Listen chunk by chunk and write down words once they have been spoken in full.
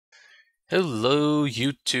Hello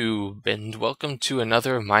YouTube, and welcome to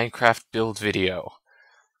another Minecraft build video.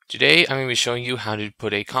 Today I'm going to be showing you how to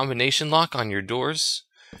put a combination lock on your doors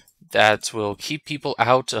that will keep people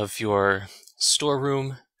out of your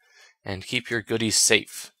storeroom and keep your goodies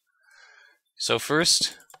safe. So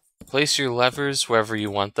first, place your levers wherever you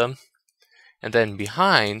want them, and then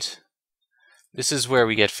behind, this is where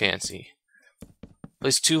we get fancy.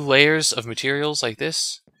 Place 2 layers of materials like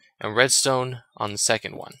this, and redstone on the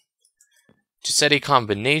second one. To set a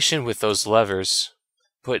combination with those levers,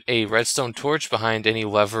 put a redstone torch behind any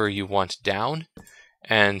lever you want down,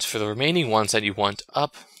 and for the remaining ones that you want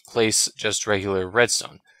up, place just regular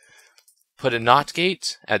redstone. Put a NOT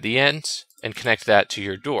gate at the end and connect that to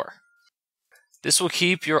your door. This will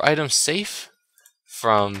keep your items safe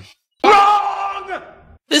from... Wrong!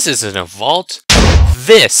 This isn't a vault.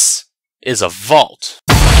 This is a vault.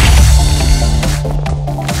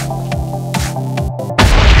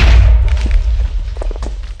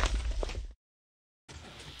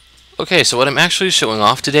 Okay, so what I'm actually showing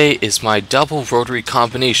off today is my double rotary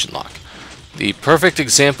combination lock. The perfect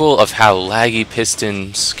example of how laggy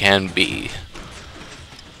pistons can be.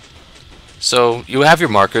 So you have your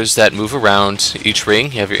markers that move around each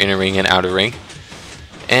ring. You have your inner ring and outer ring.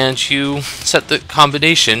 And you set the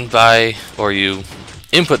combination by, or you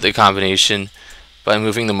input the combination by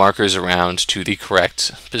moving the markers around to the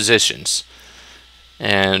correct positions.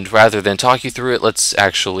 And rather than talk you through it, let's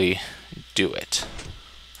actually do it.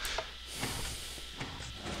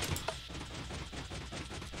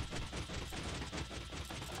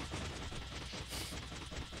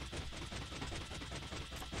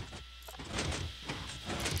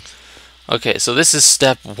 Okay, so this is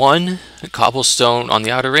step 1, cobblestone on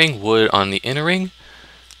the outer ring, wood on the inner ring.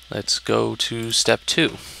 Let's go to step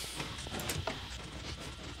 2.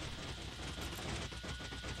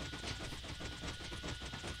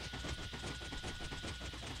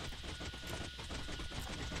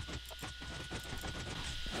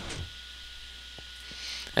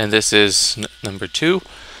 And this is number 2,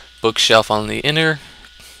 bookshelf on the inner,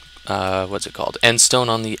 what's it called? Endstone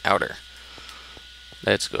on the outer.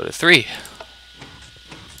 Let's go to 3.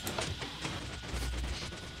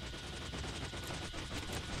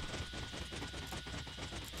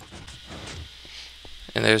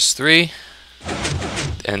 And there's 3.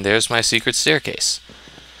 And there's my secret staircase.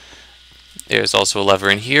 There's also a lever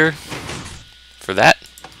in here for that.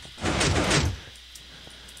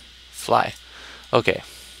 Fly. Okay.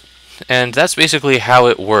 And that's basically how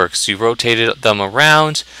it works. You rotated them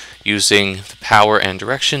around using the power and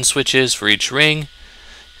direction switches for each ring.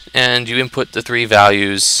 And you input the 3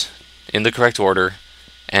 values in the correct order,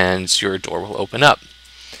 and your door will open up.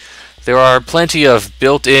 There are plenty of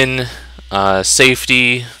built-in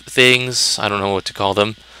safety things, I don't know what to call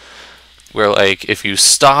them, where like if you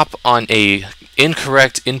stop on a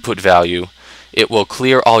incorrect input value, it will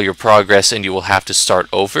clear all your progress and you will have to start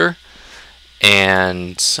over.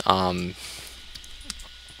 And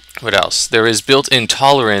what else? There is built-in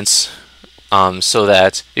tolerance so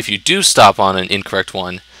that if you do stop on an incorrect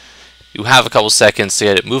one, you have a couple seconds to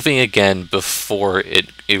get it moving again before it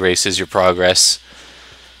erases your progress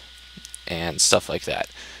and stuff like that.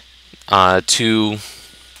 To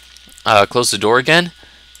close the door again,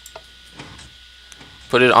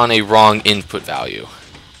 put it on a wrong input value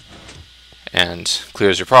and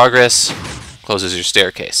clears your progress, closes your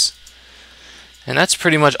staircase. And that's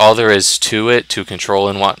pretty much all there is to it, to control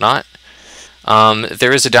and whatnot.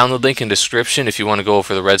 There is a download link in description if you want to go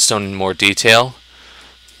over the redstone in more detail.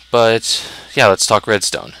 But yeah, let's talk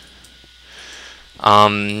redstone.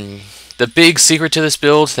 The big secret to this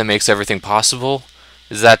build that makes everything possible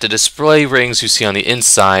is that the display rings you see on the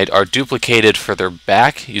inside are duplicated further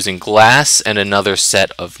back using glass and another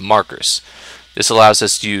set of markers. This allows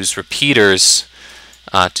us to use repeaters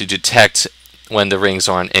to detect when the rings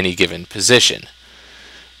are in any given position.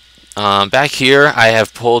 Back here I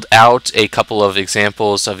have pulled out a couple of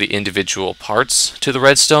examples of the individual parts to the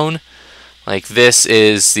redstone. Like this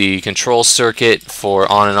is the control circuit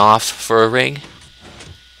for on and off for a ring,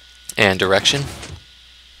 and direction.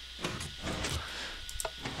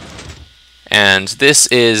 And this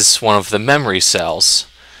is one of the memory cells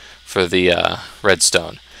for the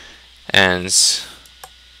redstone. And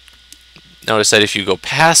notice that if you go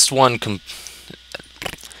past one,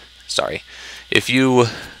 if you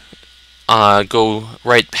go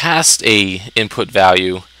right past a input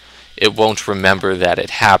value, it won't remember that it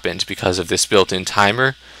happened because of this built-in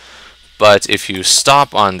timer. But if you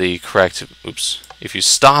stop on the correct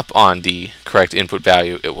input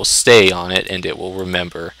value, it will stay on it and it will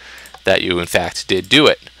remember that you in fact did do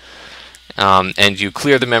it. And you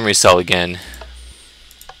clear the memory cell again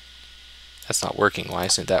That's not working. Why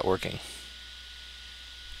isn't that working?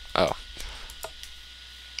 Oh.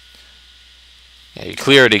 Yeah, you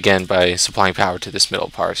clear it again by supplying power to this middle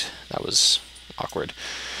part. That was awkward.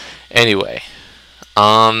 Anyway,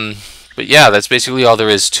 but yeah, that's basically all there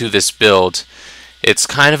is to this build. It's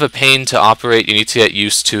kind of a pain to operate. You need to get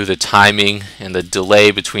used to the timing and the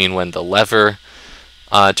delay between when the lever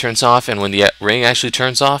turns off and when the ring actually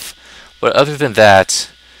turns off. But other than that,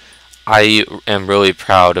 I am really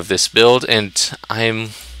proud of this build, and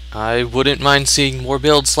I wouldn't mind seeing more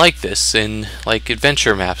builds like this in like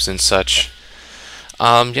adventure maps and such.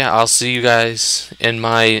 Yeah, I'll see you guys in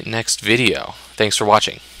my next video. Thanks for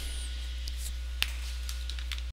watching.